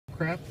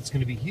aircraft,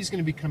 he's going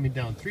to be coming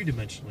down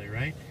three-dimensionally,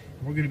 right?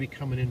 And we're going to be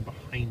coming in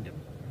behind him.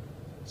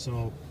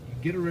 So you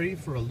get ready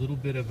for a little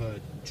bit of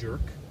a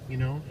jerk, you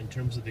know, in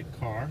terms of the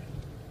car,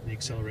 the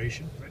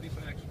acceleration. Ready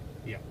for action.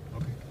 Yeah,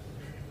 okay.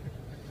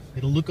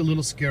 It'll look a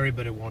little scary,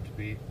 but it won't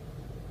be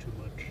too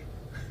much.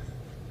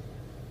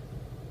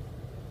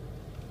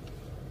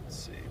 Let's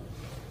see.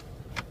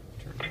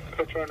 Turn it on.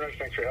 Coach 1,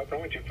 thanks for your help.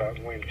 Runway 25,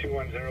 wind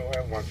 210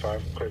 at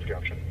 15, clear for the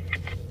option.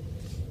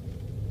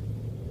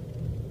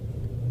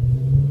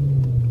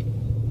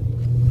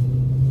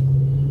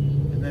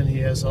 And then he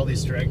has all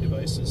these drag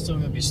devices, so I'm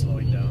going to be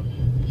slowing down.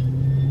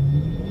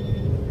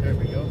 There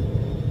we go.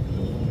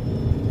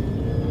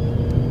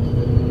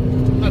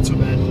 Not so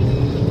bad.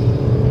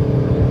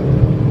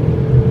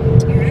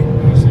 Alright,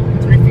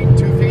 3 feet,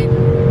 2 feet.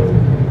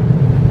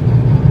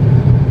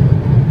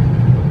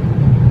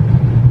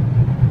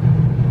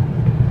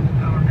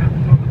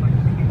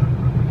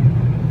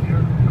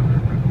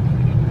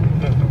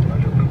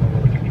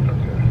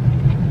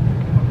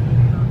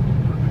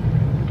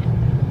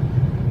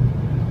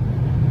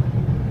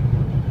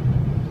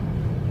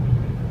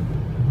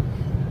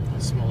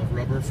 Smell of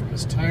rubber from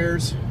his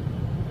tires.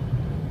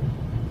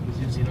 He's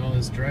using all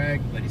his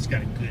drag, but he's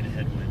got a good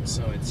headwind,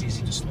 so it's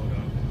easy to slow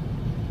down.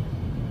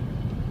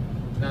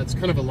 Now it's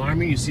kind of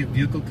alarming. You see a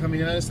vehicle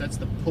coming at us. That's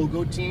the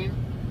Pogo team,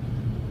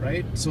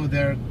 right? So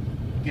they're,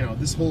 you know,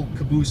 this whole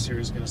caboose here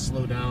is going to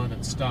slow down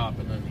and stop,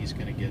 and then he's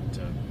going to get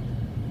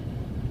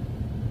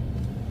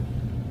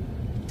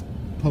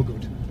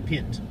pogoed,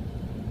 pinned.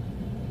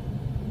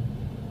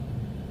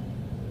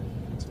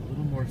 It's a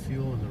little more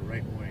fuel in the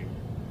right wing.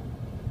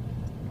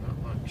 Not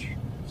much.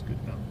 It's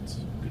good balance.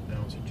 Good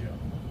balancing job.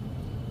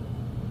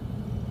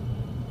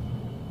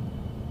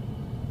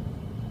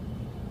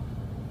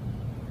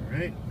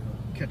 Alright,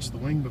 catch the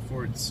wing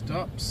before it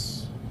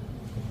stops.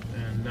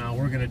 And now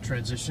we're going to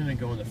transition and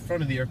go in the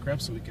front of the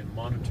aircraft so we can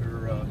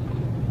monitor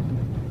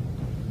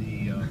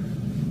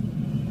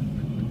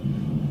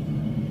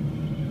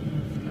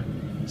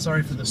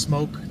sorry for the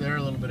smoke there,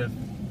 a little bit of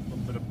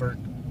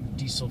burnt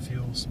diesel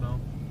fuel smell.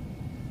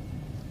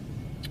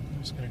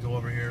 I'm just going to go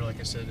over here, like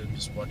I said, and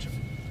just watch it.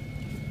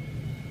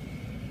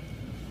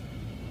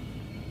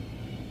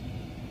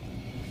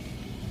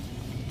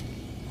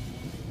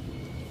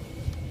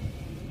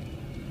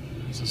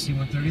 So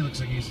C-130 looks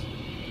like he's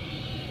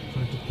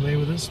trying to play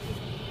with us.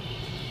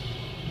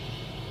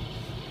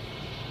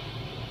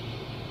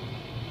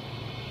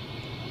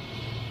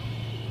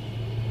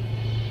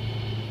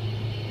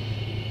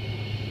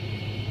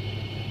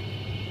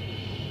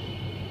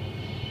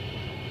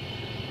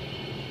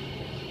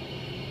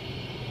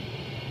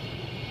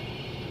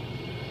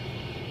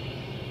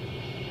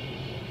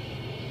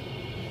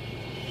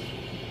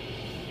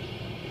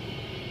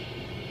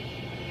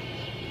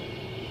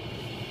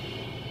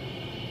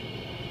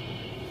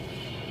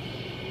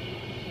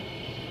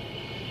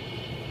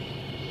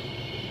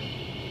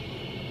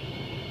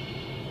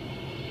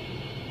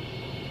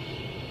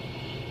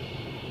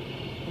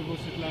 What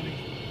was it landing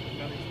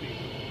speed?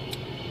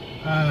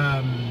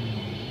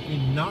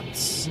 In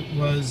knots, it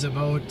was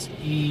about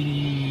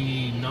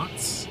 80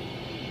 knots.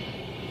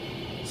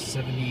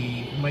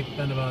 70, might have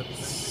been about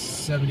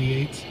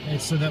 78. And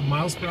so that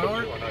miles per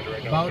hour,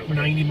 about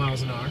 90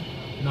 miles an hour.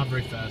 Not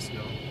very fast,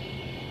 no.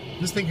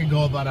 This thing can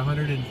go about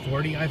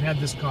 140. I've had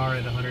this car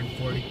at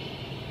 140.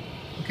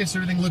 Okay, so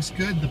everything looks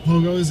good. The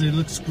pogos, they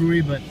look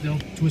screwy, but they'll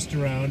twist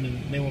around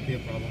and they won't be a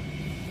problem.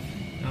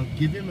 Now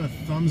give him a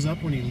thumbs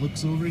up when he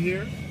looks over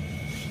here.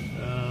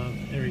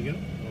 There you go.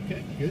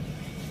 Okay, good.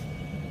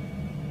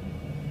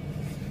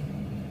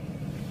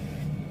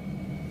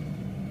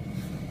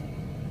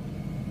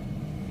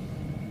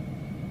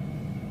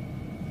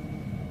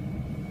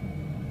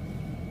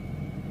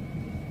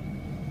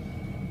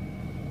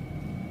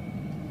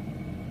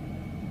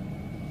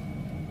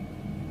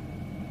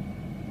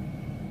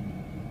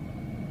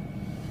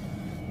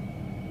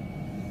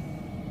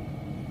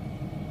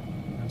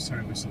 I'm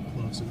sorry we're so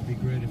close. It would be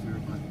great if we were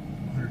about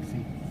 100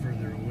 feet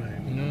further away.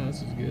 No,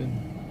 this is good.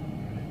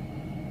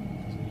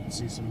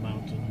 See some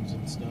mountains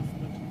and stuff,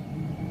 but you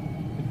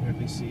can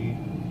hardly see.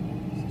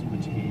 There's too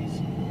much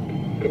haze.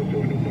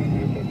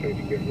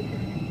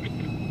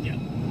 Yeah.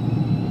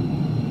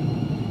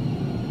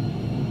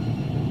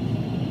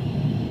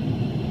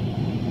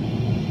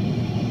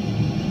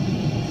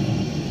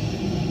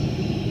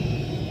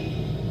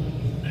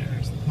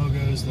 There's the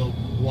pogos. They'll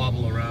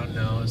wobble around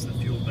now as the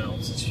fuel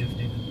balance is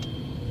shifting.